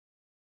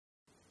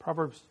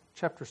Proverbs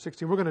chapter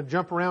 16. We're going to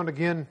jump around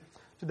again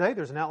today.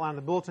 There's an outline in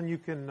the bulletin. You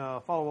can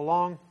follow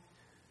along.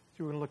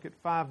 So we're going to look at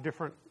 5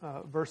 different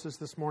verses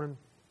this morning.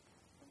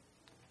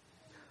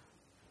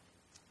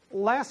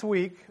 Last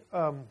week,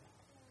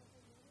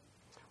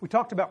 we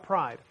talked about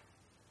pride.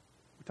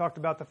 We talked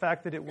about the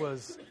fact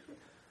that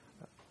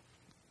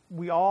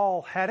we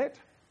all had it,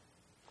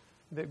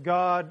 that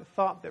God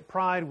thought that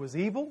pride was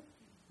evil.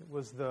 It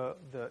was the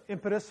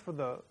impetus for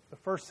the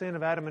first sin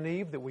of Adam and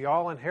Eve, that we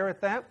all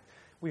inherit that.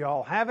 We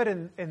all have it,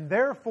 and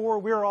therefore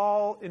we're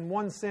all, in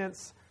one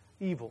sense,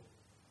 evil.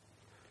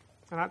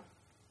 And I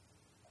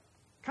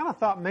kind of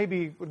thought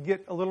maybe would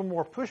get a little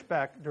more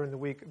pushback during the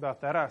week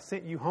about that. I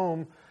sent you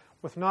home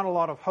with not a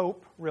lot of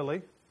hope,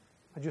 really.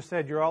 I just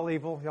said, you're all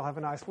evil, you'll have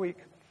a nice week.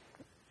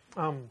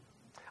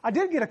 I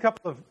did get a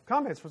couple of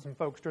comments from some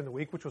folks during the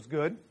week, which was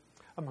good.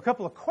 A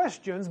couple of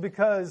questions,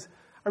 because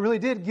I really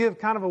did give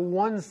kind of a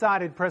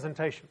one-sided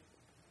presentation.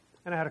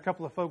 And I had a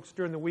couple of folks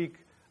during the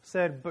week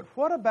said, but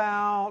what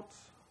about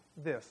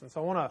this? And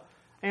so I want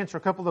to answer a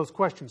couple of those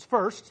questions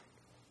first.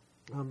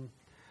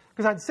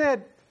 Because I'd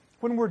said,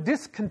 when we're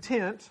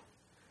discontent,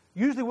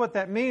 usually what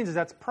that means is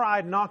that's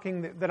pride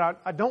knocking, that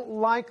I don't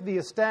like the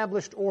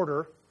established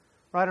order,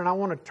 right, and I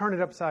want to turn it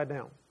upside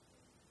down.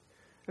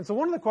 And so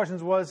one of the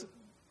questions was,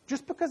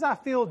 just because I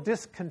feel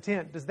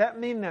discontent, does that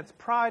mean that's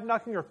pride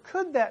knocking, or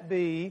could that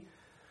be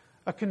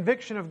a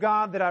conviction of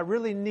God that I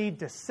really need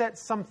to set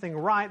something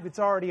right that's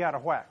already out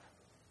of whack?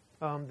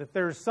 That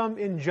there's some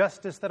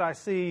injustice that I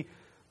see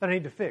that I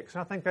need to fix.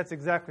 And I think that's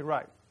exactly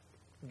right.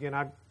 Again,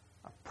 I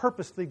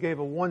purposely gave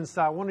a one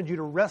side. I wanted you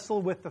to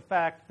wrestle with the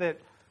fact that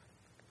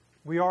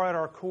we are at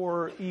our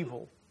core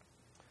evil.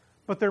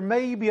 But there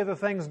may be other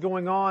things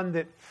going on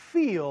that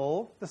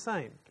feel the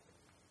same.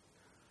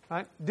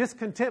 Right?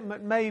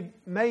 Discontentment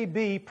may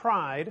be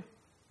pride.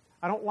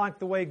 I don't like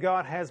the way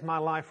God has my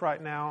life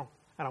right now,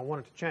 and I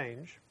want it to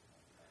change.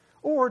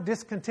 Or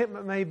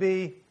discontentment may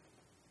be,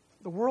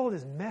 the world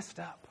is messed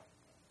up.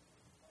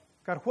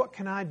 God, what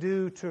can I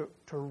do to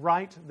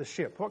right the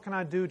ship? What can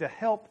I do to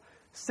help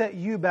set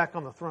you back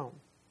on the throne?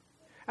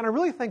 And I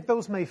really think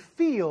those may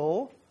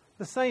feel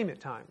the same at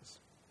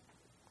times.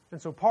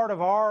 And so part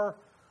of our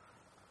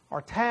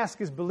task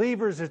as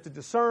believers is to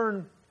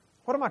discern,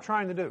 what am I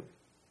trying to do?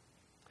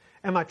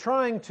 Am I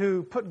trying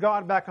to put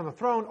God back on the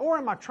throne, or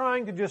am I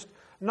trying to just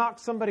knock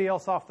somebody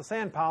else off the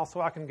sand pile so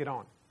I can get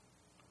on?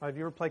 Right?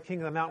 You ever play King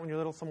of the Mountain when you were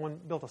little? Someone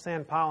built a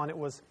sand pile, and it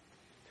was,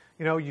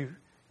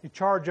 you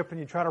charge up and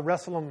you try to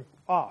wrestle them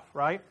off,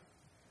 right?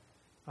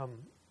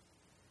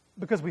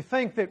 Because we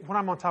think that when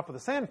I'm on top of the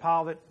sand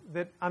pile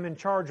that I'm in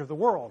charge of the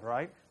world,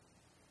 right?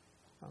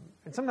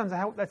 And sometimes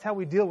that's how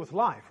we deal with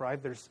life, right?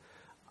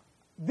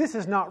 This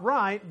is not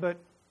right, but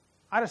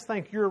I just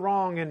think you're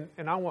wrong,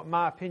 and I want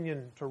my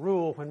opinion to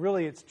rule, when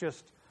really it's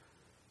just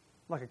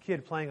like a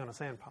kid playing on a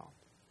sand pile.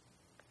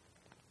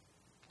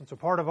 And so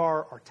part of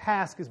our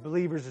task as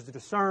believers is to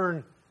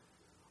discern,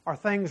 are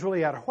things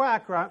really out of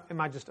whack, or am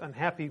I just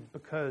unhappy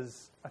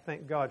because I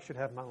think God should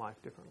have my life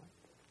differently?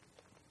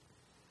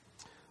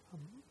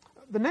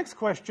 The next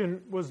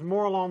question was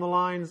more along the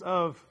lines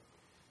of,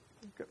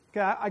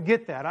 I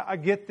get that. I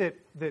get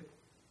that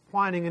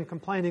whining and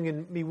complaining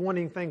and me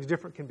wanting things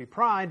different can be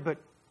pride, but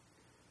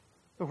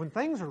when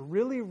things are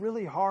really,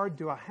 really hard,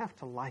 do I have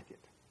to like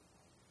it?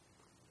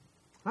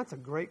 That's a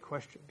great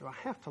question. Do I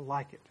have to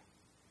like it?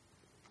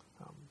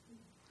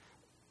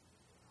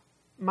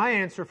 My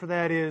answer for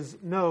that is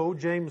no,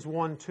 James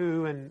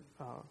 1:2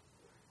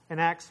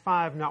 and Acts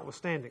 5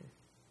 notwithstanding.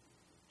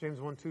 James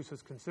 1:2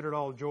 says, consider it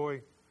all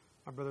joy,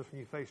 my brothers, when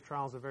you face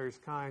trials of various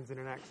kinds. And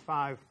in Acts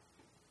 5,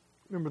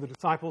 remember the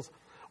disciples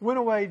went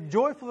away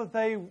joyful that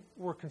they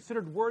were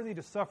considered worthy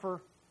to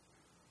suffer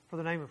for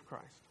the name of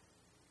Christ.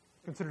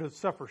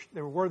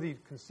 They were worthy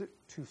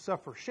to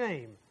suffer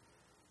shame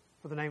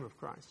for the name of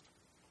Christ.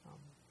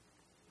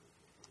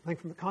 I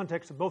think from the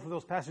context of both of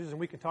those passages, and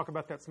we can talk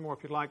about that some more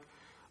if you'd like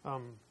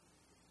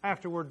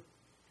afterward,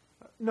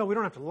 no, we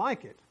don't have to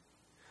like it.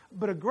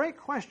 But a great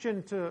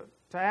question to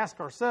ask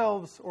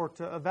ourselves, or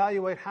to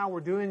evaluate how we're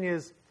doing,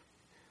 is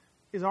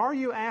are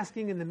you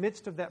asking, in the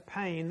midst of that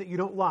pain that you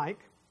don't like,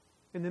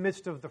 in the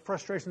midst of the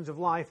frustrations of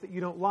life that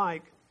you don't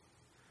like,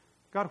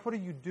 God, what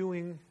are you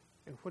doing,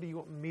 and what do you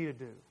want me to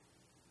do?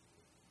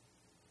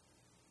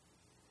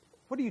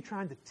 What are you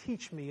trying to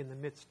teach me in the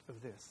midst of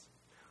this?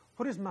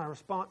 What is my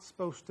response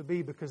supposed to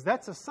be? Because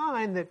that's a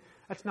sign that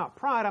that's not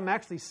pride. I'm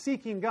actually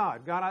seeking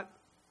God. God,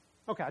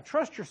 I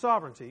trust your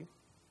sovereignty.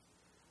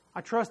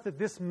 I trust that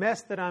this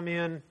mess that I'm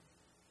in,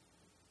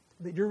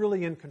 that you're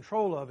really in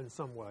control of in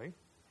some way.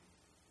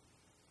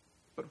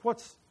 But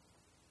what's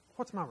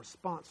my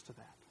response to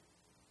that?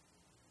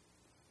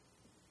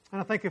 And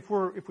I think if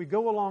we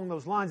go along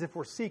those lines, if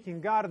we're seeking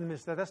God in the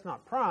midst of that, that's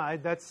not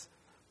pride. That's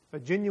a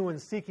genuine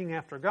seeking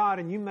after God,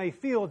 and you may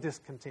feel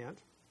discontent.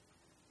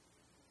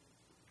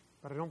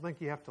 But I don't think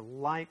you have to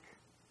like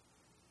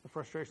the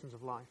frustrations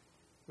of life.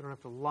 We don't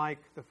have to like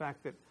the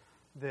fact that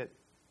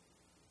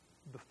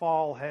the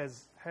fall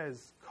has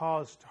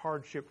caused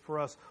hardship for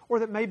us, or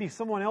that maybe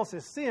someone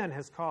else's sin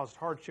has caused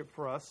hardship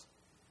for us.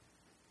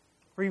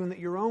 or even that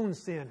your own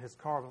sin has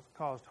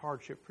caused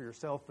hardship for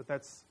yourself, but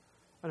that's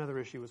another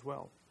issue as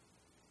well.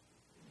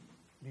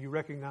 Do you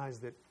recognize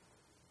that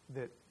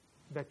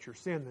that's your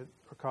sin that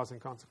are causing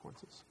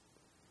consequences?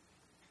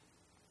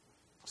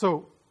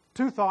 So,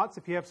 2 thoughts.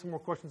 If you have some more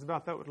questions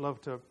about that, I would love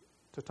to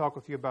talk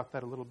with you about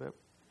that a little bit.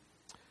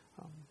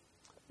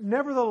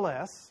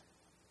 Nevertheless,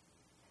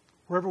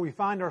 wherever we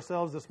find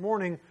ourselves this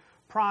morning,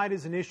 pride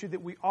is an issue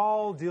that we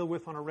all deal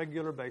with on a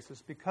regular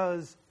basis,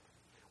 because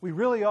we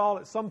really all,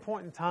 at some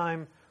point in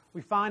time,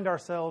 we find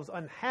ourselves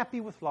unhappy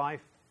with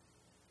life,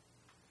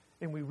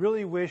 and we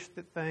really wish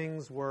that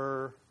things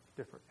were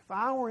different. If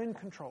I were in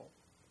control.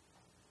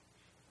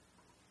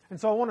 And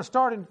so I want to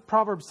start in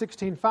Proverbs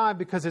 16:5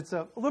 because it's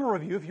a little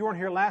review. If you weren't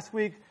here last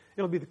week,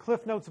 it'll be the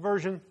Cliff Notes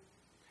version.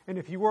 And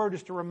if you were,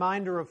 just a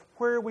reminder of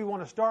where we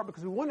want to start,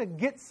 because we want to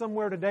get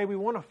somewhere today. We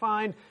want to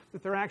find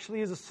that there actually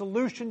is a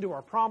solution to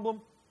our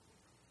problem.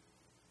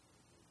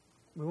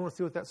 We want to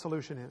see what that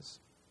solution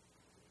is.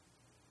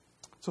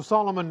 So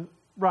Solomon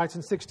writes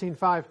in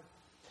 16:5,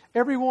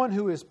 "Everyone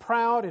who is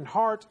proud in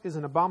heart is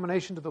an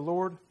abomination to the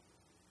Lord.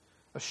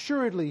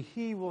 Assuredly,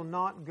 he will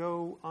not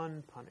go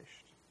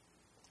unpunished."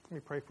 Let me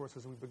pray for us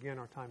as we begin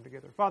our time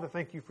together. Father,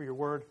 thank you for your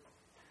word.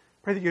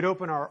 Pray that you'd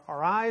open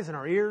our eyes and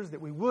our ears,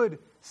 that we would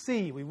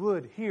see, we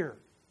would hear,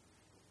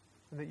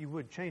 and that you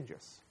would change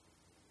us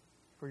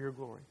for your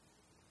glory.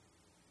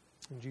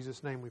 In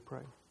Jesus' name we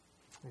pray.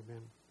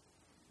 Amen.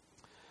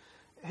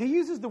 He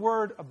uses the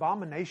word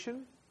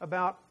abomination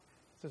about,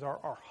 says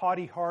our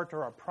haughty heart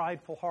or our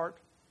prideful heart.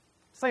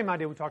 Same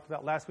idea we talked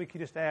about last week. He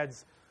just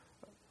adds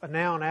a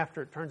noun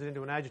after it, turns it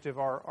into an adjective,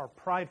 our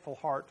prideful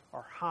heart,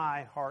 our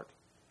high heart.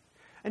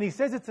 And he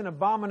says it's an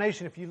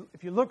abomination. If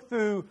you look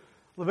through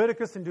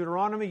Leviticus and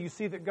Deuteronomy, you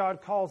see that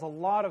God calls a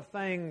lot of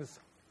things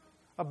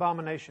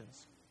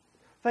abominations.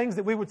 Things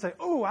that we would say,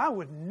 oh, I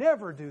would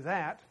never do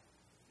that.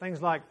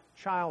 Things like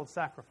child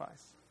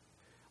sacrifice.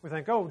 We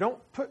think, oh, don't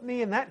put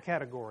me in that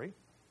category.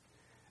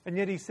 And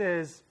yet he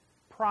says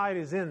pride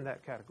is in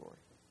that category.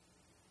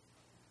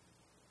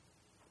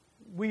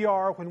 We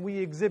are, when we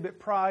exhibit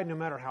pride, no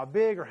matter how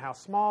big or how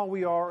small,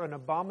 we are an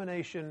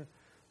abomination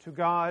to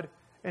God.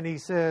 And he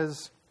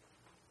says,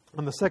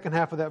 on the second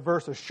half of that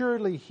verse,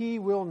 assuredly he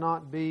will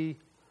not be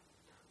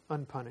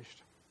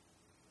unpunished.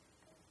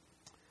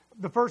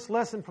 The first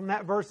lesson from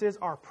that verse is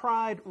our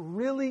pride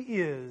really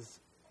is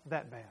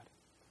that bad.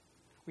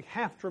 We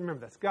have to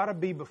remember that. It's got to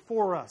be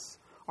before us.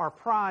 Our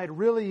pride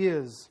really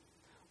is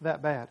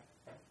that bad.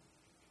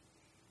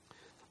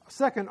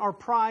 Second, our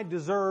pride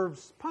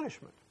deserves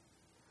punishment.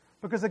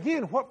 Because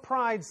again, what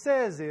pride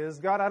says is,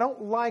 God, I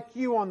don't like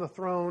you on the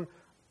throne.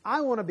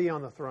 I want to be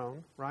on the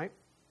throne, right?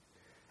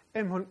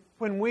 And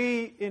when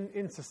we,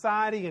 in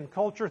society and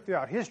culture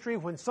throughout history,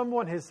 when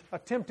someone has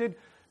attempted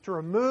to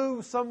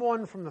remove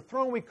someone from the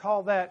throne, we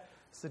call that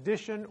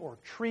sedition or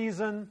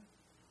treason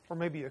or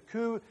maybe a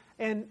coup.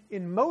 And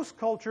in most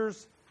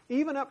cultures,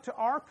 even up to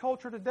our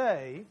culture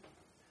today,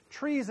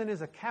 treason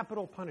is a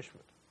capital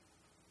punishment.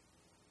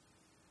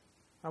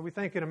 Now, we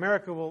think in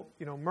America, well,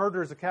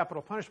 murder is a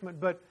capital punishment,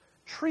 but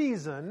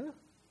treason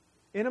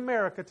in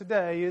America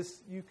today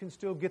is, you can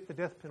still get the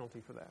death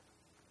penalty for that.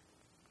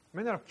 I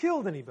may not have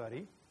killed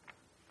anybody.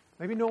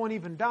 Maybe no one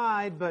even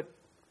died, but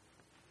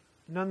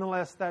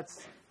nonetheless,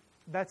 that's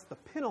the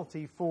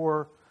penalty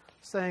for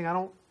saying, I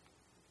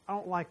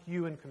don't like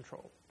you in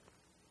control.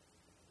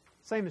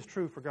 Same is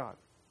true for God,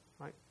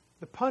 right?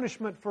 The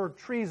punishment for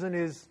treason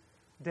is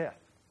death.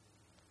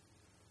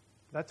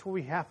 That's where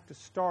we have to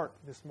start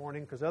this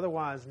morning, because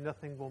otherwise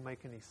nothing will make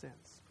any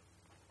sense.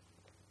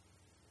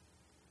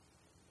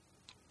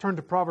 Turn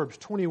to Proverbs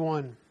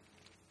 21:2.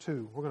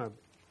 We're going to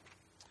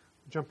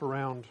jump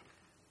around.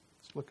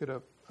 Let's look at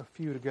a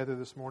few together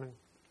this morning.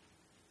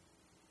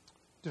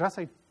 Did I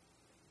say?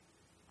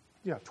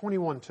 Yeah,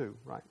 21:2,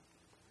 right.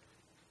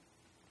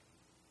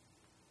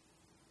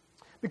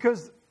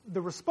 Because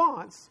the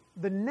response,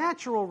 the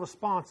natural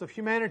response of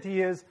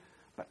humanity is,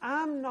 but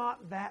I'm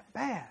not that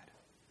bad.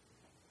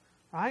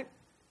 Right?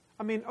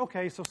 I mean,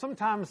 okay, so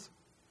sometimes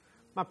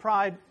my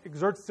pride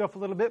exerts itself a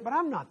little bit, but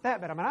I'm not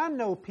that bad. I mean, I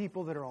know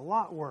people that are a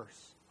lot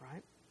worse,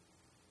 right?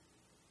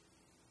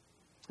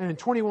 And in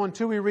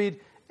 21:2 we read,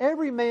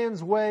 every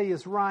man's way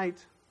is right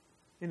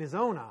in his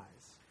own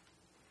eyes,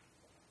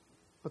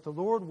 but the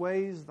Lord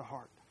weighs the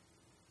heart.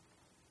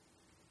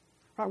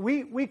 Right?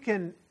 We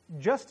can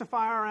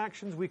justify our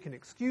actions, we can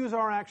excuse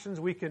our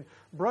actions, we can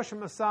brush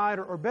them aside,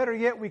 or better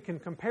yet, we can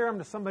compare them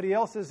to somebody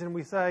else's and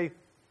we say,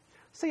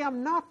 see,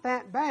 I'm not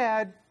that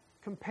bad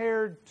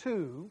compared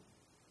to.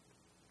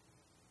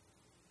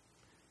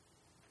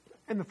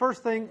 And the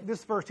first thing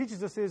this verse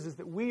teaches us is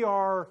that we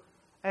are,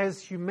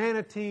 as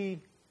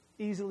humanity,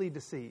 easily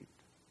deceived.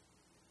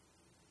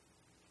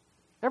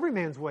 Every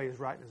man's way is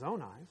right in his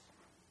own eyes.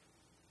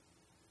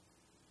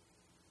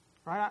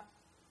 Right?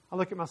 I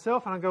look at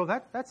myself and I go,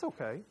 that's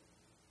okay.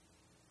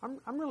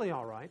 I'm really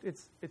all right.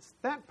 It's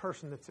that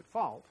person that's at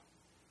fault.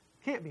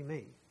 Can't be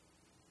me.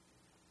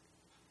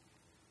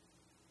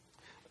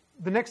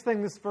 The next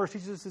thing this verse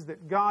teaches us is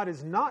that God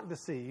is not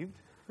deceived.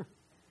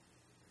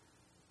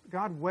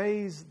 God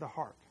weighs the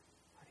heart.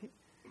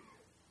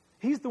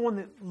 He's the one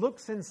that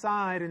looks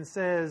inside and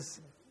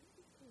says,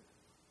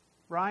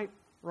 right,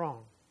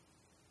 wrong.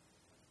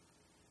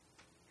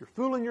 You're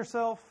fooling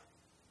yourself,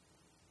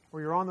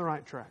 or you're on the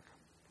right track.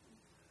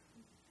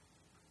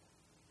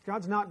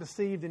 God's not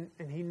deceived,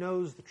 and He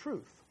knows the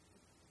truth.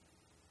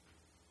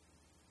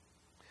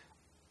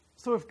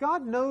 So if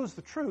God knows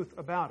the truth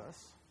about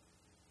us,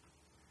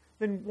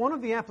 then one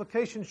of the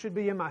applications should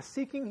be, am I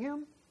seeking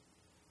Him?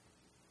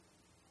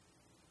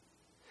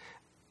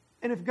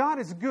 And if God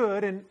is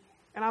good, and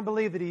I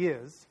believe that He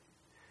is,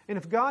 and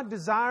if God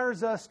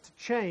desires us to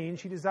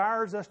change, He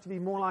desires us to be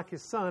more like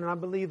His Son, and I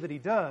believe that He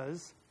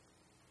does,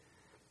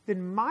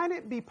 then might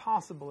it be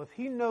possible, if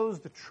He knows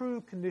the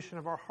true condition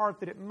of our heart,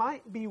 that it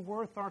might be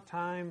worth our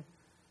time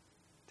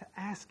to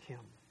ask Him?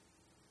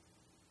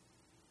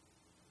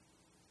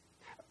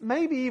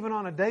 Maybe even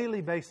on a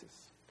daily basis.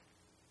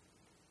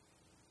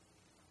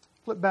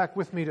 Flip back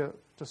with me to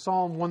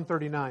Psalm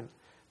 139.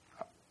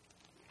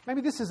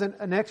 Maybe this is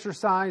an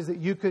exercise that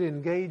you could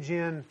engage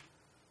in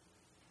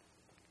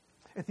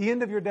at the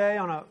end of your day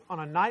on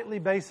a nightly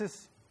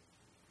basis.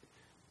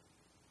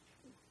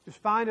 Just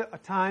find a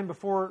time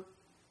before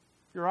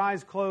your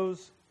eyes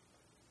close,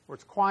 where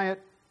it's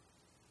quiet.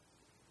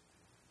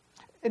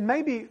 And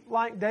maybe,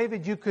 like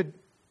David, you could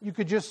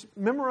just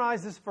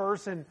memorize this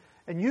verse and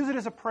use it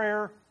as a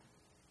prayer.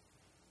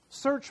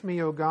 Search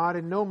me, O God,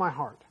 and know my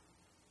heart.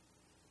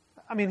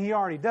 I mean, he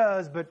already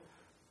does, but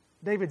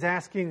David's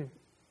asking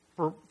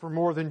for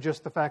more than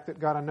just the fact that,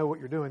 God, I know what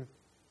you're doing.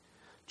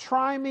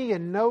 Try me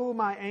and know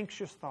my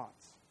anxious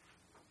thoughts.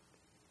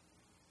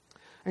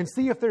 And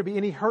see if there be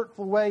any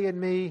hurtful way in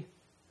me,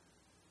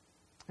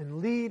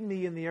 and lead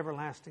me in the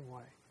everlasting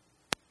way.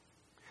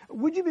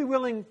 Would you be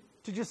willing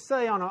to just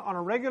say on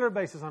a regular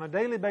basis, on a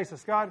daily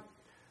basis, God,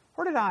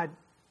 where did I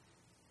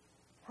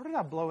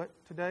blow it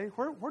today?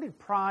 Where did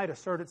pride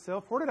assert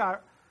itself? Where did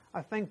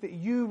I think that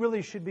you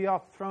really should be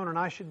off the throne and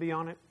I should be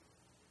on it?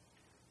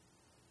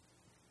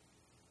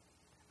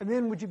 And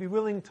then would you be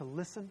willing to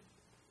listen?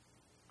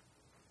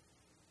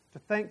 To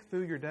think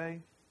through your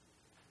day?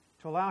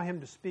 To allow Him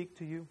to speak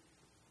to you?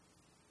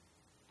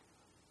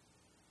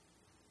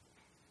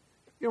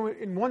 You know,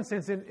 in one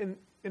sense, in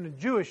a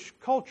Jewish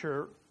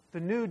culture, the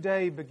new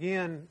day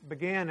began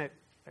at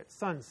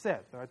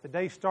sunset. Right? The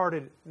day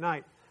started at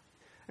night.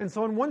 And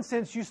so in one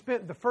sense, you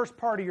spent the first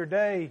part of your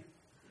day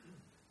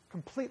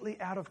completely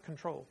out of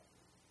control.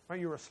 Right?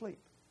 You were asleep.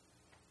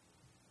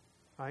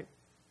 Right?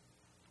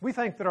 We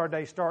think that our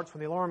day starts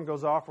when the alarm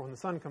goes off or when the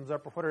sun comes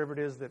up or whatever it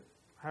is that,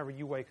 however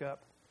you wake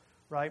up.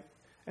 Right?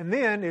 And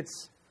then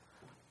it's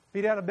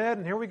feet out of bed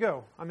and here we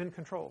go. I'm in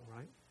control.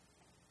 Right?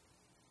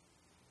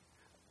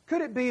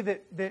 Could it be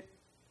that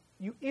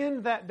you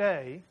end that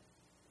day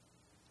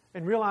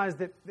and realize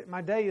that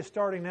my day is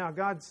starting now?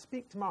 God,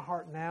 speak to my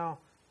heart now.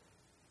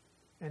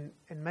 And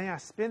may I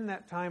spend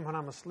that time when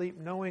I'm asleep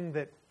knowing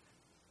that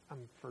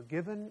I'm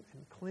forgiven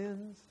and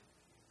cleansed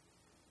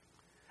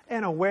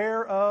and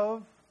aware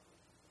of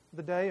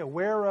the day,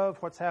 aware of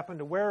what's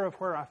happened, aware of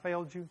where I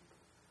failed you.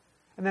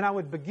 And then I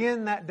would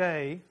begin that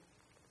day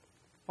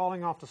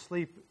falling off to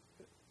sleep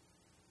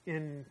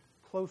in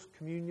close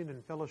communion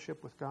and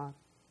fellowship with God.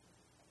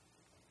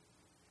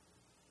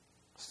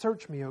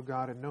 Search me, O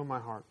God, and know my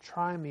heart.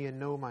 Try me and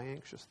know my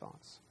anxious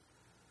thoughts.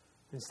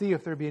 And see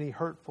if there be any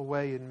hurtful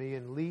way in me,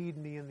 and lead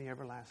me in the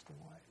everlasting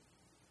way.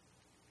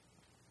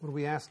 Would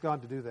we ask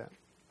God to do that?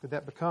 Could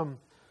that become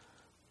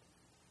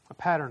a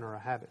pattern or a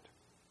habit?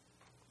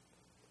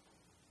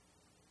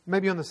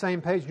 Maybe on the same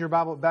page in your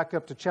Bible, back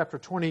up to chapter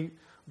 20,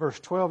 verse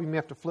 12. You may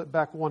have to flip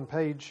back one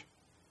page.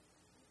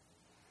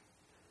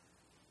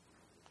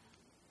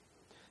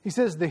 He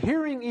says, the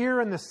hearing ear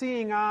and the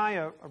seeing eye,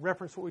 a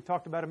reference to what we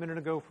talked about a minute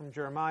ago from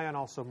Jeremiah and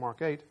also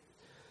Mark 8.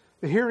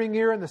 The hearing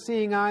ear and the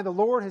seeing eye, the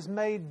Lord has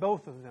made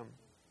both of them.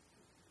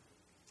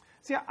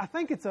 See, I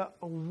think it's a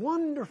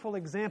wonderful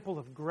example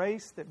of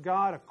grace that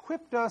God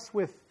equipped us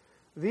with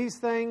these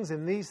things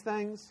and these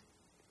things.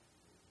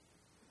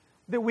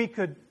 That we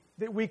could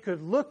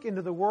look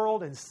into the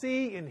world and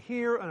see and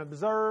hear and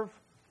observe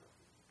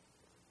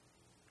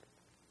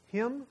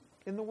Him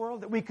in the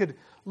world. That we could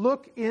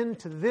look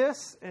into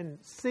this and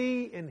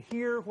see and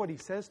hear what He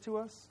says to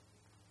us.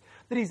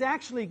 That He's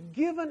actually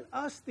given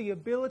us the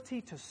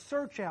ability to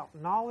search out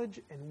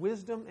knowledge and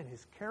wisdom and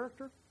His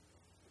character.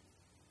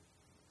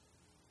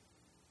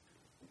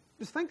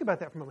 Just think about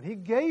that for a moment. He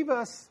gave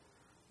us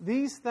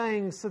these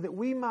things so that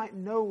we might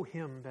know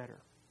Him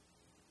better.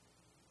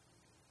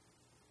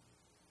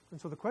 And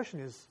so the question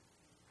is,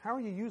 how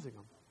are you using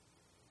them?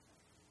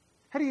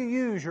 How do you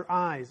use your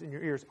eyes and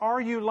your ears?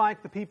 Are you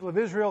like the people of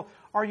Israel?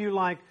 Are you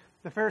like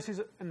the Pharisees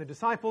and the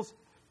disciples?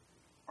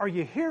 Are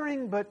you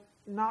hearing but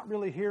not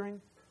really hearing?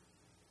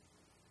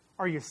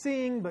 Are you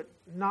seeing but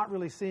not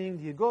really seeing?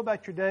 Do you go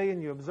about your day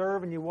and you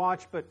observe and you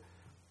watch, but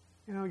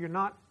you're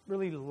not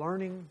really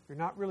learning, you're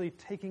not really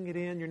taking it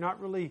in, you're not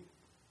really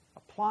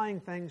applying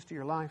things to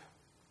your life?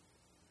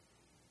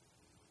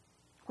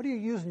 What are you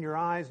using your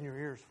eyes and your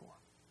ears for?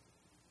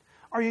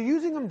 Are you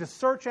using them to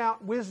search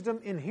out wisdom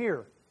in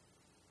here?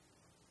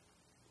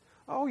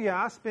 oh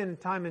yeah, I spend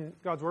time in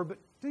God's Word, but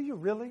do you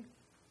really?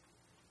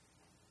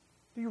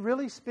 Do you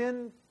really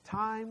spend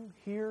time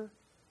here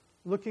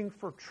looking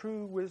for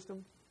true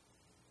wisdom?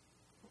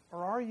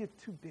 Or are you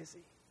too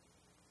busy?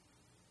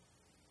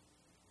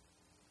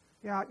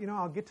 Yeah,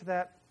 I'll get to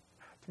that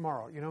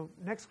tomorrow.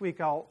 Next week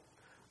I'll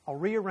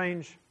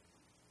rearrange.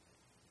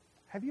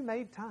 Have you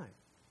made time?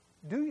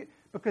 Do you?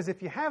 Because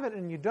if you haven't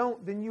and you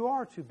don't, then you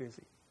are too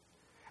busy.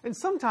 And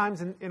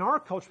sometimes in our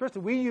culture,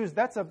 especially, we use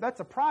that's a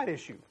pride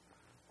issue,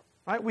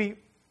 right? We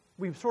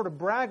sort of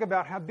brag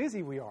about how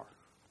busy we are.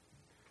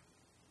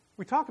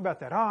 We talk about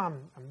that. I'm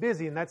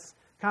busy, and that's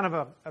kind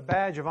of a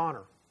badge of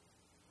honor,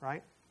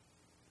 right?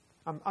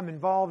 I'm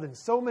involved in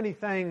so many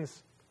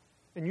things,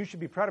 and you should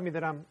be proud of me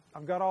that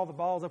I've got all the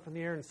balls up in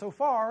the air, and so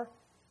far,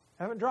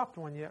 I haven't dropped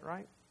one yet,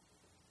 right?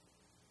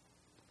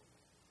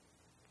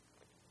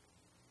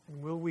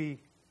 And will we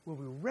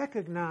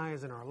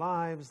recognize in our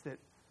lives that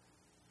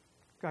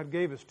God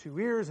gave us 2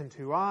 ears and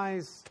 2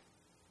 eyes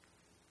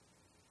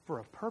for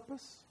a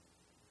purpose?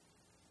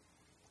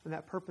 And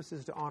that purpose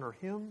is to honor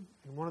Him.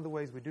 And one of the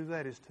ways we do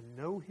that is to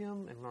know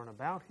Him and learn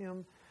about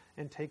Him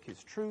and take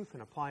His truth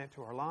and apply it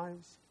to our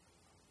lives.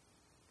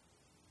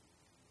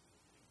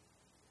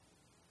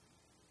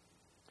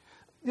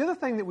 The other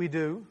thing that we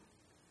do,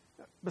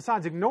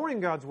 besides ignoring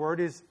God's Word,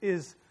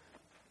 is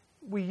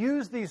we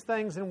use these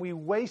things and we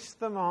waste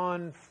them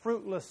on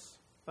fruitless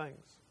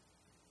things.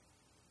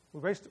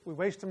 We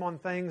waste them on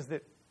things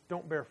that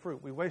don't bear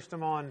fruit. We waste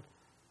them on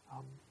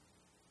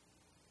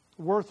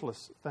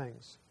worthless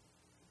things.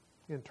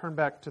 And turn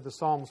back to the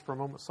Psalms for a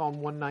moment.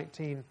 Psalm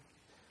 119,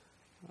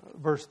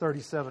 verse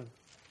 37.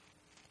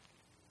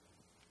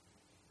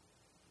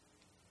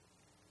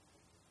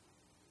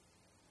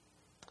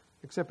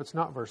 Except it's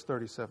not verse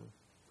 37.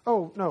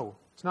 Oh, no,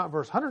 it's not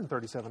verse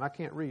 137. I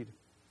can't read.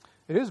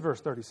 It is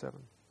verse 37.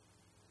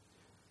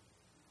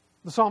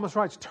 The psalmist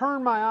writes,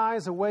 "Turn my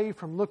eyes away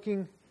from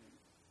looking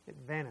at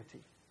vanity."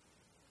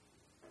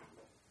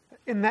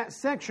 In that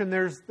section,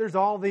 there's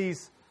all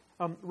these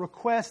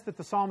requests that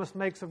the psalmist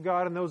makes of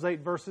God in those 8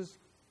 verses.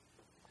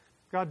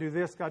 God do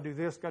this, God do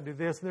this, God do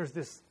this. And there's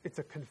this, it's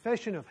a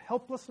confession of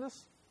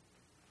helplessness.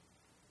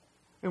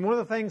 And one of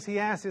the things he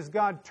asks is,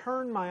 God,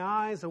 turn my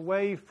eyes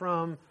away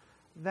from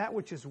that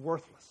which is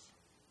worthless.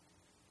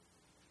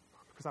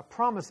 Because I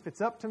promise if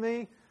it's up to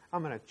me,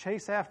 I'm going to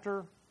chase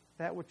after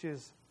that which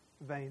is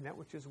vain, that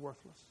which is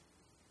worthless.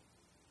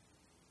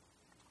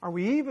 Are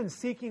we even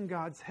seeking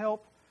God's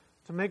help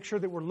to make sure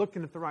that we're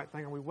looking at the right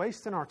thing? Are we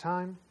wasting our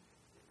time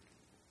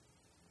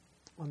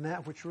on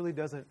that which really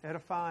doesn't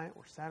edify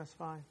or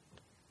satisfy?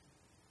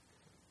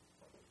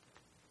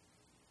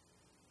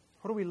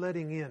 What are we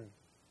letting in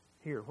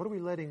here? What are we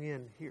letting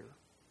in here?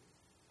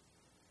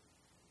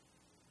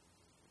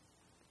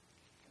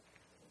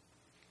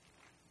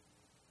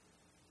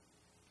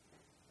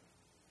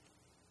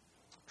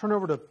 Turn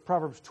over to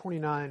Proverbs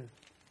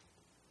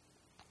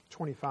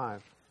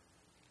 29:25.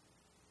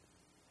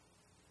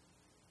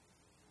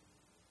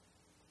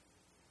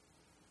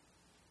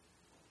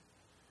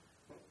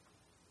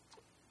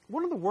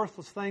 One of the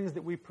worthless things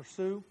that we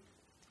pursue,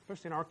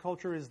 especially in our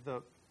culture, is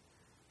the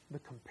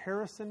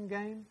comparison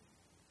game.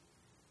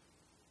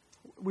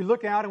 We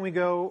look out and we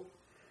go,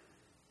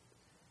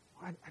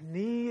 I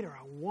need or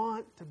I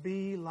want to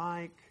be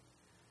like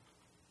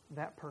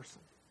that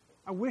person.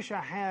 I wish I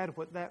had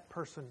what that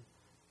person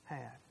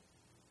had.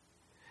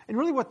 And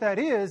really what that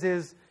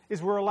is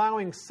we're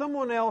allowing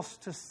someone else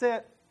to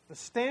set the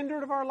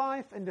standard of our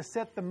life and to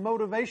set the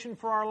motivation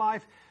for our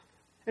life.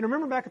 And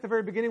remember back at the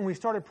very beginning when we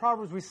started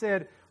Proverbs, we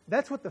said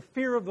that's what the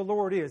fear of the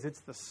Lord is.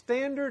 It's the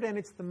standard and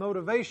it's the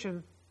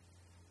motivation.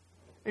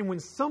 And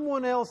when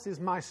someone else is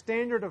my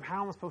standard of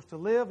how I'm supposed to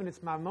live and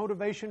it's my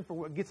motivation for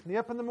what gets me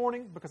up in the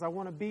morning because I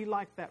want to be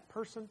like that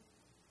person,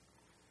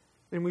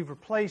 then we've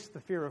replaced the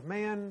fear of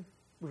man,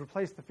 we've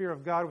replaced the fear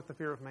of God with the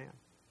fear of man.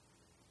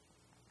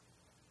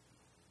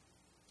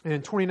 And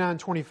in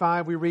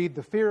 29:25 we read,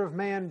 "The fear of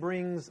man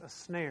brings a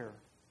snare,"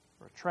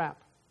 or a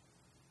trap.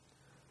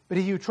 "But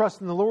he who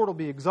trusts in the Lord will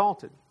be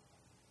exalted."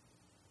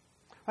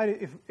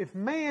 Right? If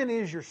man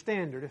is your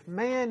standard, if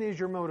man is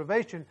your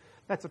motivation,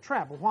 that's a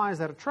trap. Well, why is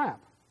that a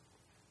trap?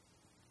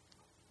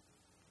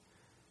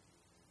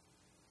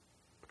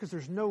 Because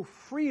there's no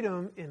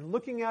freedom in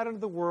looking out into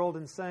the world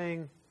and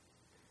saying,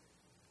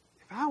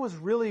 if I was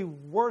really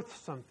worth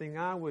something,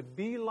 I would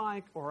be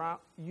like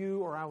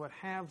you, or I would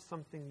have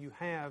something you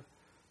have.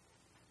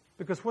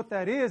 Because what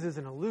that is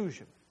an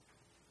illusion.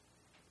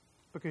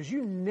 Because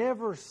you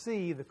never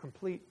see the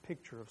complete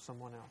picture of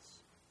someone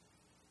else.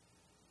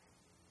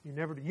 You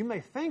never do. You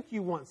may think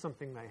you want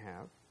something they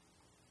have.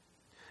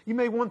 You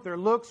may want their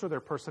looks or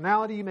their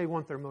personality. You may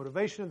want their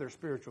motivation or their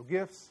spiritual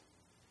gifts.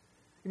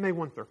 You may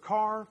want their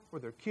car or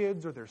their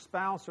kids or their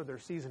spouse or their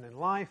season in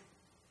life.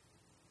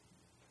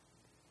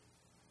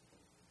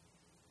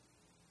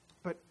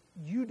 But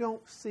you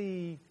don't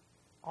see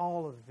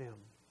all of them.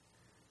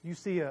 You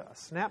see a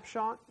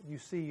snapshot. You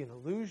see an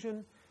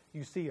illusion.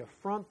 You see a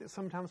front that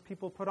sometimes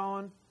people put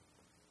on.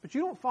 But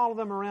you don't follow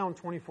them around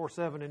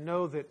 24/7 and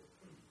know that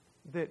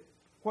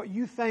what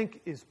you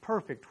think is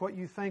perfect, what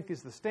you think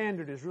is the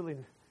standard is really,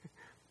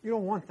 you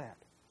don't want that.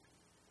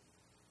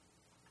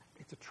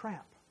 It's a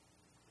trap.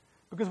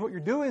 Because what you're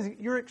doing is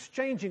you're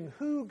exchanging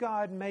who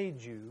God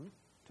made you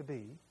to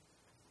be,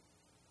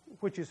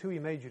 which is who He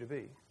made you to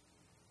be,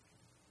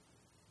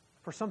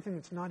 for something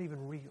that's not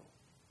even real.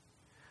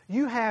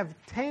 You have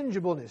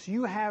tangibleness,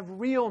 you have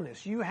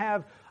realness, you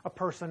have a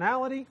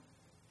personality,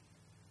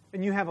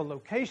 and you have a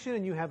location,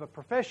 and you have a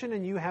profession,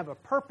 and you have a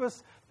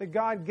purpose that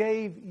God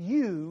gave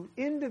you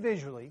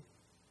individually.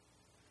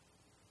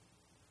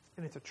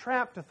 And it's a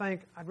trap to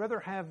think, I'd rather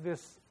have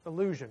this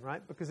illusion,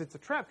 right? Because it's a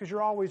trap because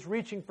you're always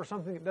reaching for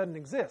something that doesn't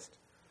exist.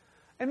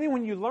 And then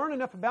when you learn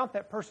enough about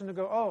that person to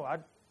go, I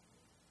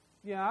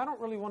don't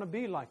really want to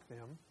be like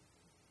them.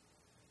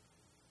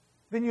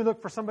 Then you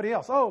look for somebody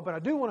else. Oh, but I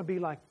do want to be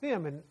like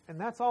them. And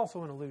that's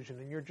also an illusion.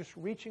 And you're just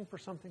reaching for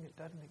something that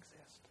doesn't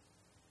exist.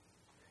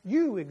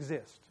 You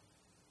exist.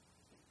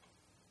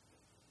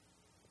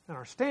 And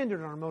our standard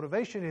and our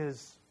motivation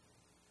is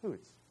who?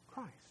 It's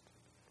Christ.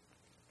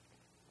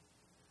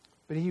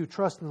 But he who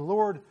trusts in the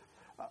Lord,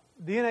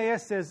 the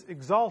NAS says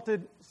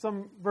exalted.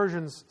 Some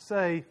versions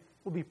say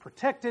will be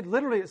protected.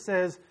 Literally it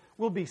says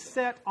will be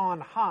set on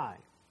high.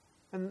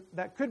 And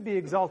that could be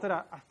exalted.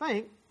 I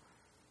think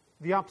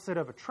the opposite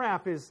of a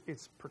trap is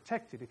it's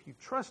protected. If you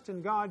trust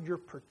in God, you're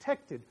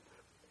protected.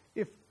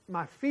 If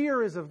my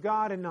fear is of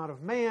God and not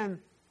of man,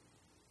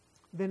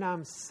 then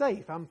I'm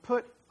safe. I'm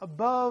put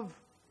above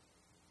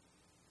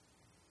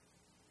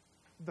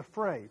the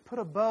fray, put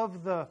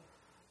above the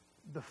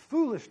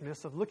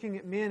foolishness of looking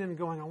at men and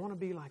going, I want to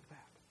be like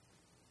that.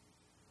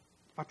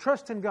 If I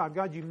trust in God,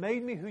 God, you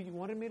made me who you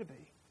wanted me to be.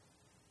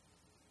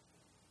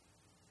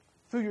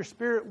 Through your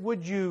Spirit,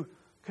 would you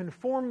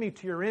conform me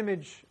to your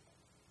image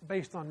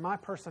based on my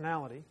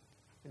personality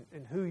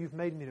and who you've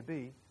made me to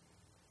be?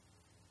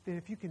 Then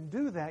if you can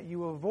do that,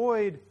 you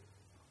avoid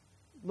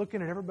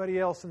looking at everybody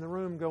else in the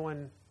room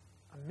going,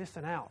 I'm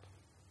missing out.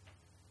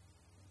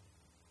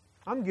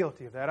 I'm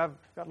guilty of that. I've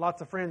got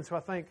lots of friends who I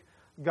think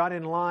got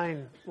in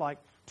line like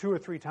 2 or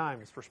 3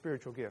 times for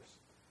spiritual gifts.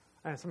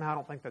 And somehow I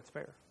don't think that's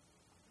fair.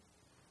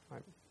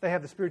 Right? They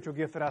have the spiritual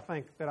gift that I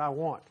think that I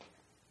want.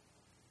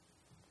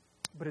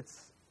 But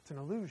it's an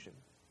illusion.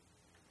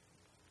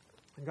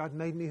 And God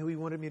made me who He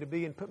wanted me to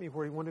be and put me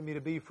where He wanted me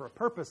to be for a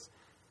purpose.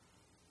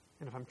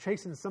 And if I'm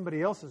chasing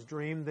somebody else's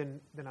dream, then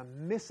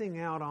I'm missing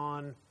out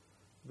on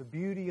the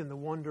beauty and the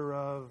wonder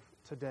of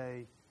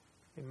today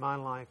in my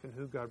life and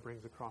who God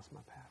brings across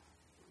my path.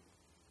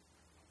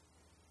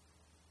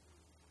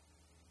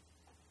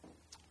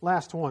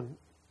 Last one,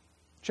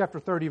 chapter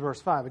 30, verse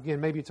 5.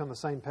 Again, maybe it's on the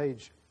same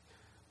page.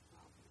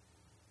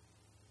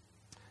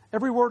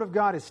 Every word of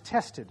God is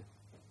tested.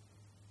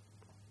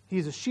 He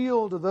is a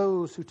shield to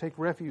those who take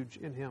refuge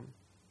in Him.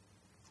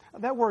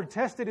 That word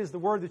tested is the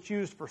word that's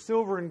used for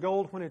silver and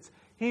gold when it's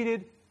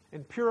heated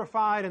and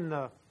purified and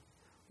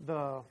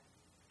the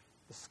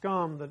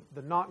scum,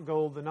 the not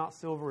gold, the not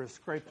silver is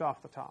scraped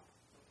off the top.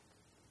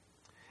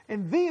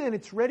 And then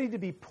it's ready to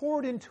be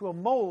poured into a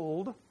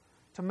mold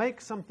to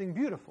make something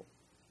beautiful.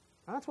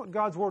 Now, that's what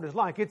God's Word is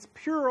like. It's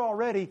pure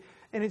already,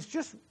 and it's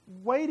just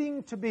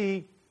waiting to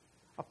be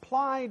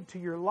applied to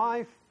your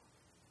life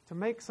to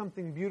make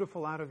something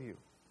beautiful out of you.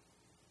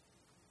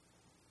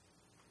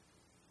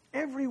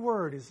 Every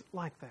word is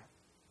like that.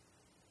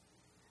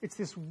 It's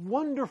this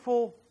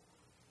wonderful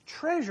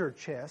treasure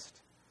chest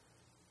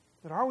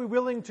that are we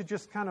willing to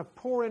just kind of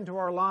pour into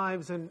our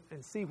lives and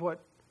see what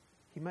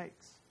He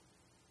makes?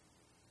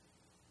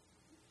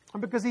 And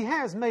because He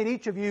has made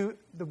each of you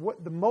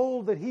the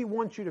mold that He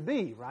wants you to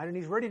be, right? And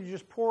He's ready to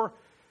just pour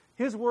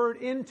His Word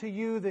into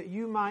you that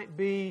you might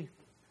be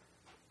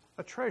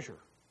a treasure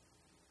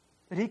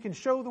that He can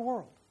show the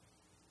world.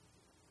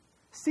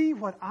 See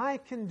what I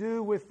can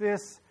do with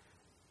this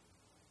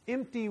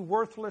empty,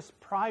 worthless,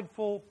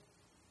 prideful,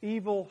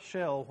 evil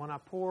shell when I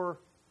pour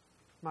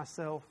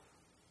myself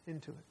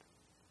into it.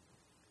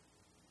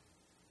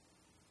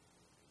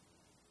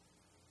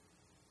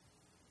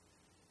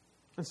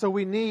 And so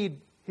we need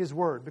His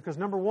Word because,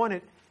 number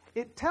one,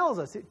 it tells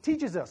us, it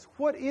teaches us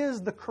what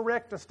is the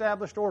correct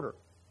established order.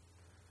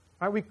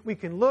 Right? We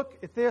can look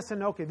at this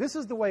and, okay, this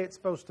is the way it's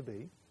supposed to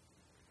be.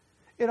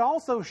 It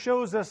also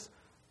shows us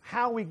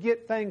how we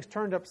get things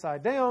turned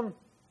upside down,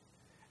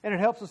 and it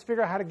helps us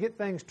figure out how to get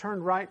things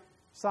turned right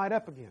side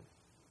up again.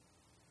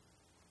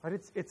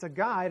 Right? It's a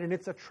guide, and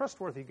it's a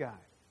trustworthy guide.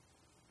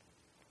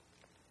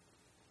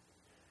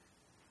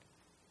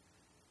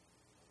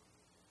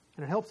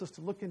 And it helps us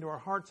to look into our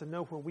hearts and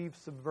know where we've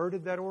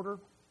subverted that order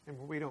and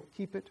where we don't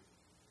keep it,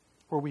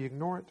 where we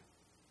ignore it.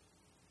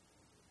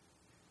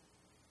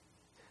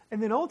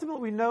 And then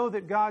ultimately we know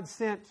that God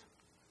sent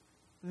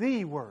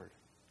the Word,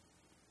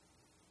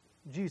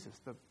 Jesus,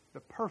 the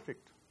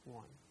perfect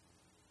one.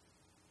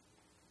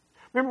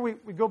 Remember,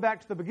 we go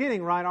back to the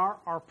beginning, right?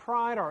 Our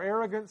pride, our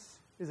arrogance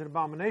is an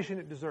abomination.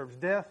 It deserves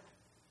death.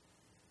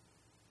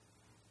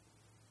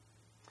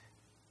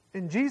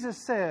 And Jesus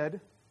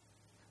said,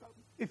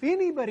 if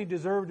anybody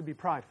deserved to be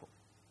prideful,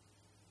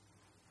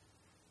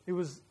 it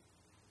was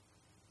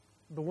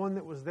the one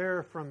that was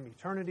there from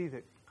eternity,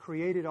 that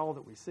created all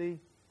that we see.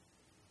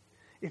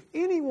 If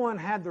anyone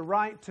had the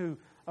right to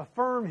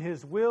affirm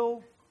His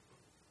will,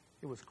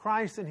 it was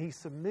Christ, and He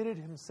submitted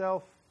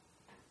Himself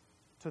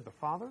to the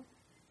Father.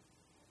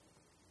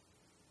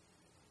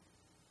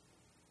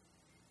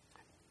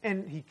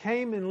 And He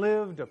came and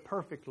lived a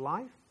perfect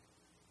life,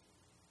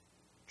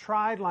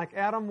 tried like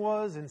Adam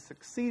was and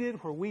succeeded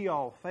where we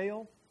all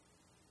fail.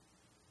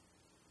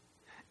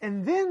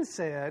 And then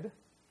said,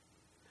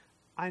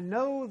 I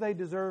know they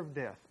deserve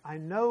death. I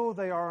know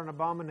they are an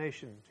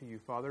abomination to you,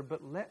 Father,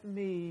 but let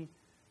me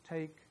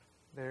take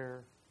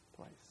their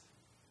place.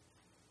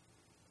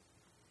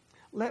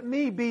 Let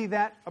me be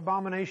that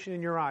abomination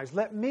in your eyes.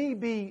 Let me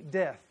be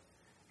death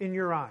in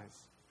your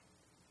eyes.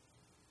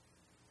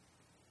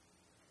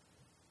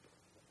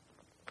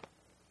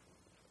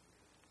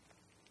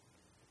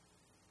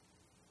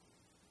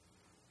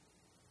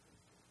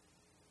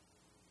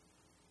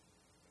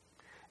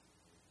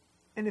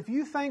 And if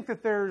you think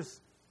that there's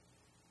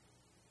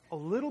a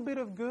little bit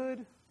of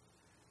good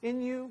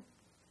in you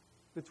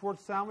that's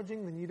worth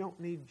salvaging, then you don't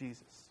need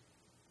Jesus.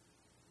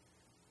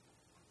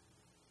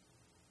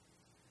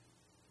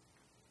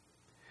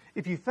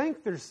 If you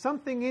think there's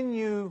something in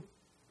you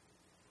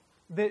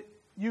that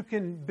you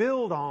can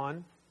build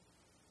on,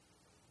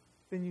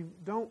 then you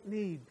don't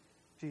need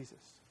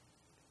Jesus.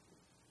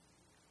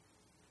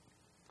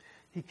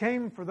 He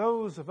came for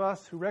those of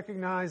us who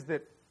recognize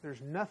that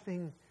there's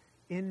nothing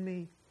in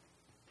me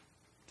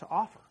to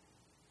offer.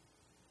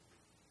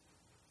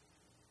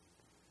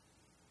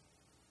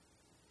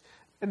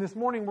 And this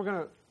morning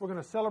we're going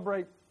to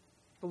celebrate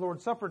the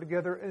Lord's Supper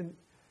together,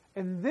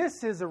 and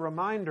this is a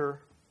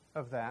reminder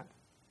of that.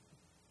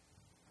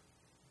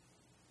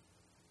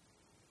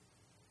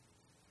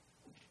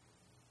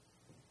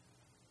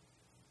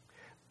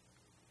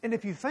 And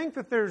if you think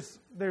that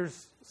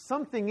there's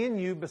something in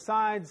you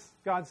besides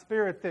God's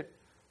Spirit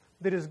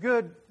that is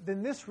good,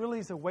 then this really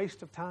is a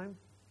waste of time.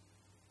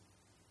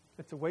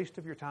 It's a waste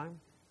of your time.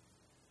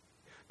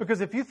 Because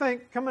if you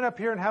think coming up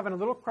here and having a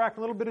little crack, a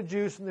little bit of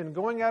juice, and then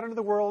going out into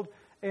the world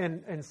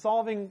and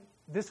solving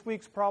this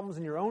week's problems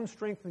in your own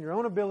strength and your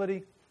own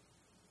ability,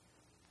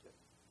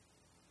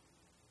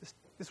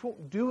 this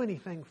won't do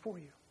anything for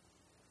you.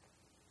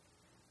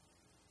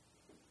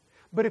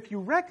 But if you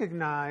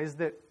recognize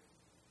that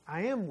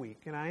I am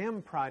weak and I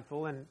am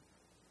prideful, and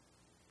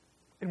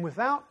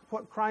without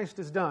what Christ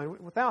has done,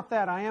 without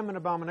that I am an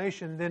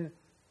abomination,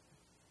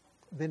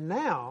 then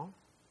now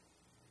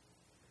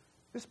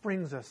this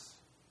brings us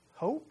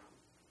hope.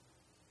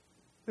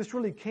 This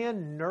really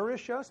can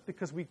nourish us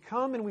because we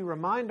come and we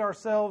remind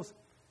ourselves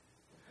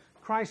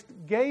Christ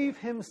gave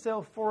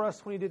Himself for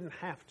us when He didn't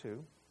have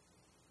to.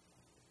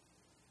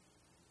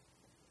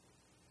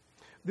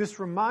 This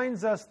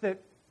reminds us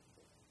that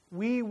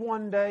we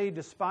one day,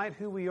 despite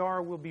who we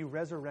are, will be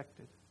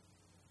resurrected.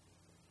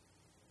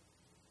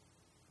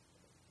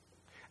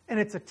 And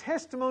it's a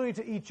testimony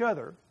to each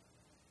other.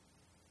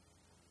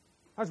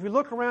 As we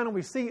look around and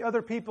we see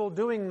other people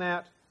doing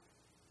that,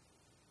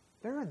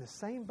 they're in the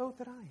same boat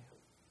that I am.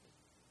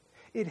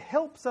 It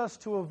helps us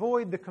to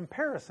avoid the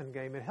comparison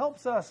game. It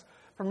helps us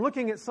from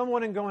looking at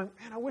someone and going,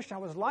 man, I wish I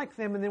was like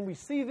them. And then we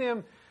see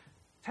them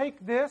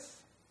take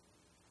this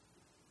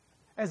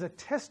as a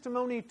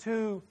testimony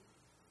to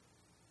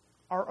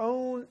our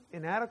own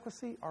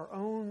inadequacy, our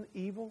own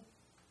evil.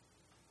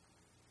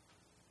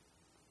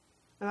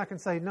 And I can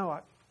say, no,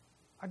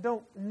 I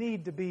don't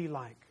need to be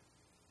like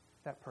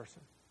that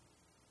person.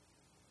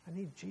 I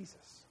need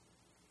Jesus.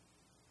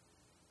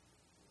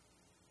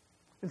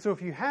 And so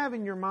if you have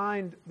in your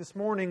mind this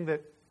morning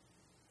that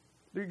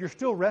you're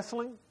still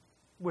wrestling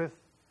with,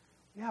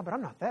 yeah, but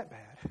I'm not that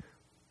bad.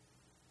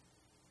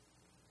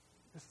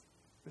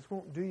 This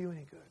won't do you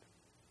any good.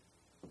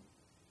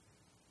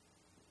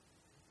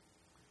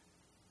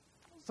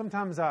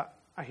 Sometimes I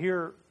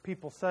hear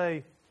people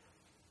say,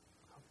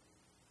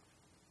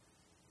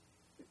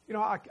 you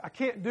know, I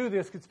can't do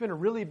this because it's been a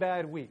really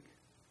bad week.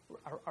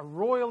 I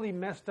royally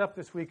messed up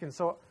this week, and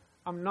so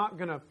I'm not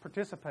going to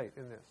participate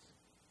in this.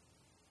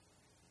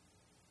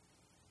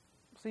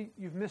 See,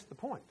 you've missed the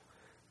point.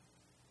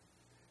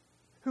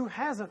 Who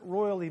hasn't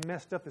royally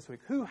messed up this week?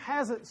 Who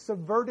hasn't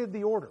subverted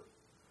the order?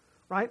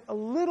 Right? A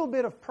little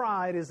bit of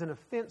pride is an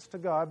offense to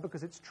God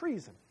because it's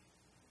treason.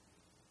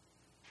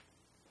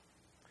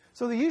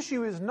 So the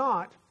issue is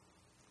not,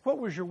 what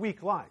was your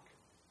week like?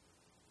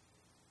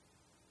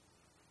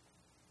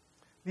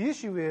 The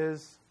issue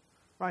is,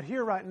 right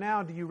here, right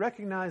now, do you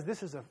recognize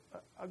this is a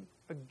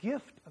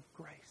gift of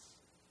grace?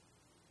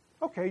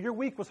 Okay, your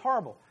week was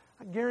horrible.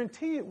 I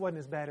guarantee it wasn't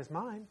as bad as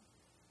mine.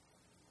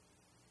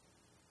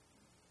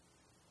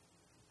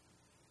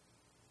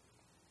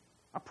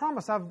 I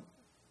promise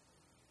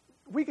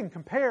we can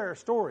compare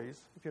stories,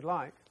 if you'd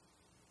like.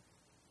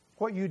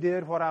 What you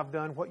did, what I've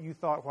done, what you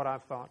thought, what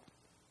I've thought.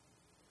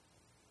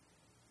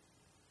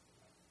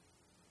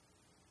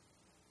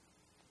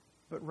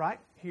 But right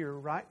here,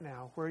 right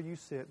now, where you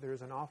sit,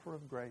 there's an offer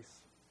of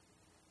grace.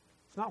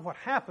 It's not what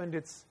happened,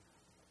 it's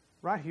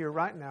right here,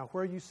 right now,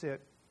 where you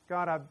sit.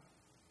 God,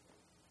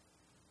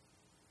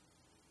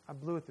 I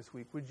blew it this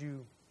week. Would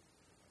you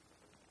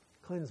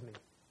cleanse me?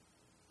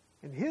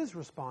 And his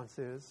response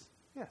is,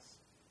 yes.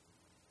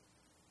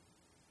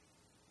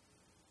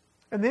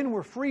 And then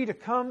we're free to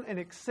come and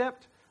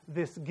accept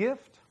this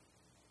gift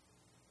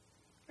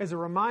as a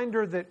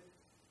reminder that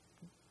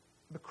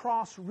the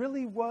cross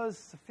really was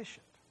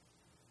sufficient.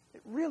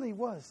 It really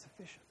was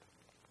sufficient.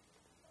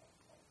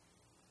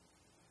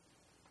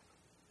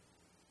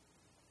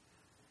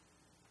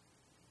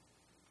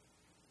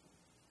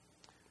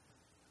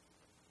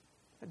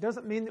 It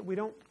doesn't mean that we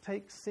don't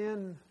take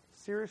sin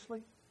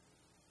seriously.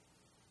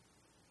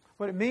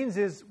 What it means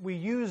is we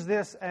use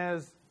this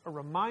as a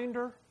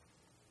reminder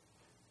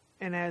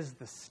and as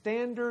the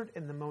standard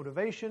and the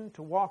motivation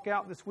to walk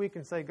out this week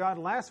and say, God,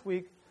 last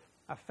week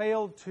I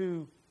failed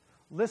to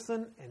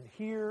listen and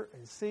hear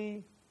and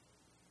see.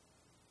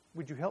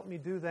 Would you help me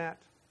do that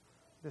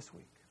this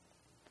week?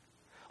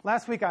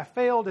 Last week I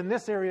failed in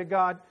this area,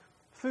 God.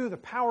 Through the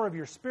power of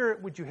your Spirit,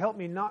 would you help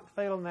me not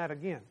fail in that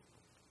again?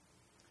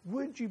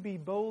 Would you be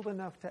bold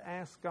enough to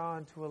ask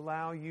God to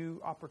allow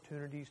you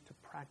opportunities to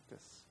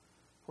practice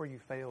where you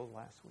failed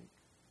last week?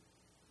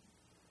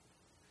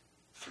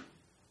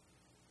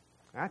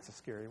 That's a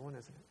scary one,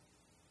 isn't it?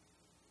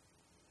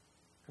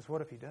 Because what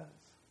if he does?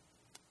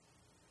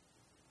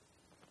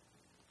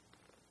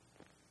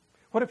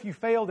 What if you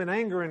failed in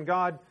anger and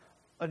God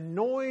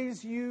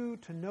annoys you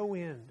to no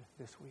end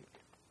this week?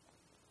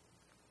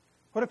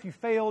 What if you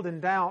failed in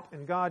doubt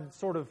and God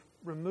sort of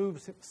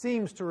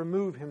seems to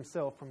remove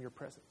himself from your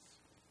presence?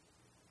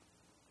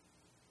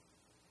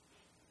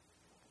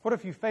 What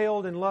if you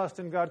failed in lust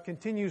and God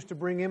continues to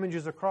bring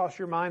images across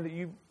your mind that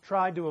you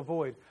tried to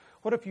avoid?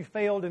 What if you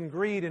failed in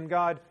greed and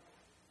God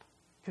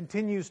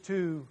continues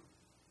to,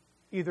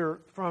 either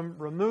from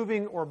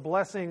removing or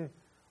blessing,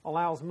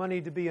 allows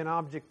money to be an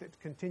object that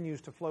continues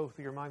to flow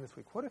through your mind this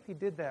week? What if he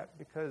did that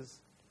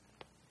because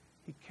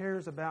he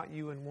cares about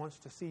you and wants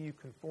to see you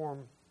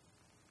conform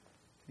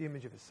to the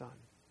image of his Son?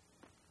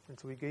 And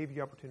so he gave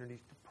you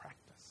opportunities to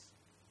practice.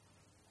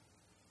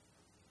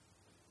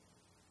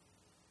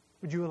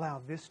 Would you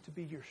allow this to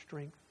be your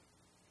strength?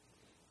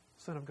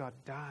 The Son of God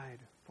died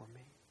for me.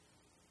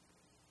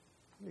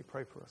 Let me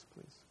pray for us,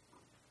 please.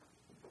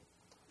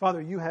 Father,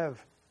 you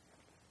have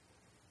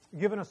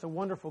given us a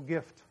wonderful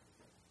gift.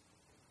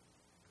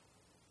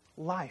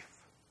 Life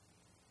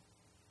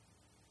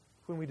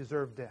when we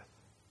deserve death.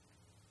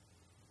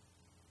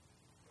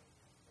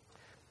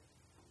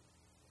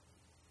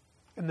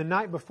 And the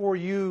night before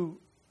you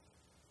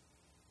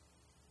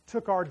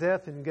took our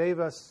death and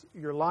gave us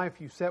your life,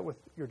 you sat with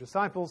your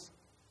disciples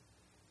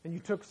and you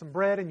took some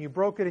bread and you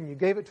broke it and you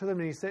gave it to them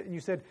and you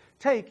said,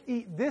 "Take,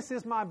 eat, this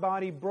is my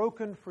body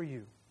broken for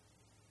you."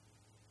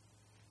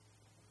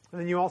 And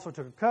then you also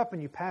took a cup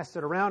and you passed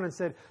it around and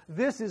said,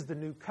 "This is the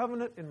new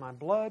covenant in my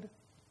blood."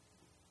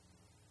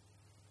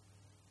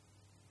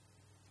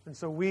 And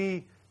so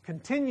we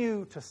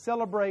continue to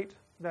celebrate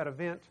that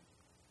event,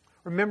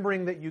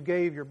 remembering that you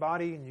gave your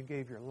body and you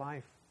gave your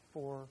life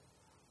for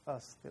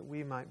us, that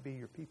we might be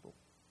your people.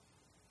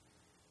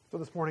 So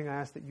this morning I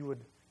ask that you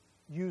would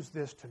use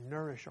this to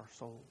nourish our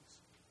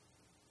souls,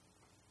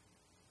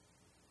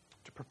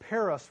 to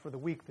prepare us for the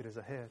week that is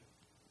ahead,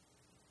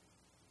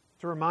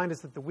 to remind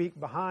us that the week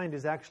behind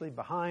is actually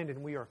behind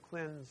and we are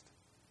cleansed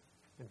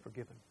and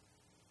forgiven.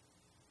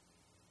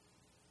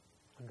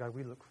 And God,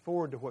 we look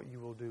forward to what you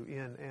will do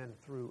in and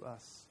through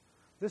us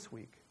this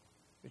week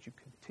as you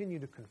continue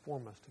to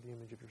conform us to the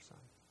image of your Son.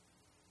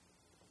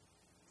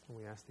 And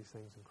we ask these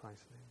things in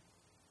Christ's name.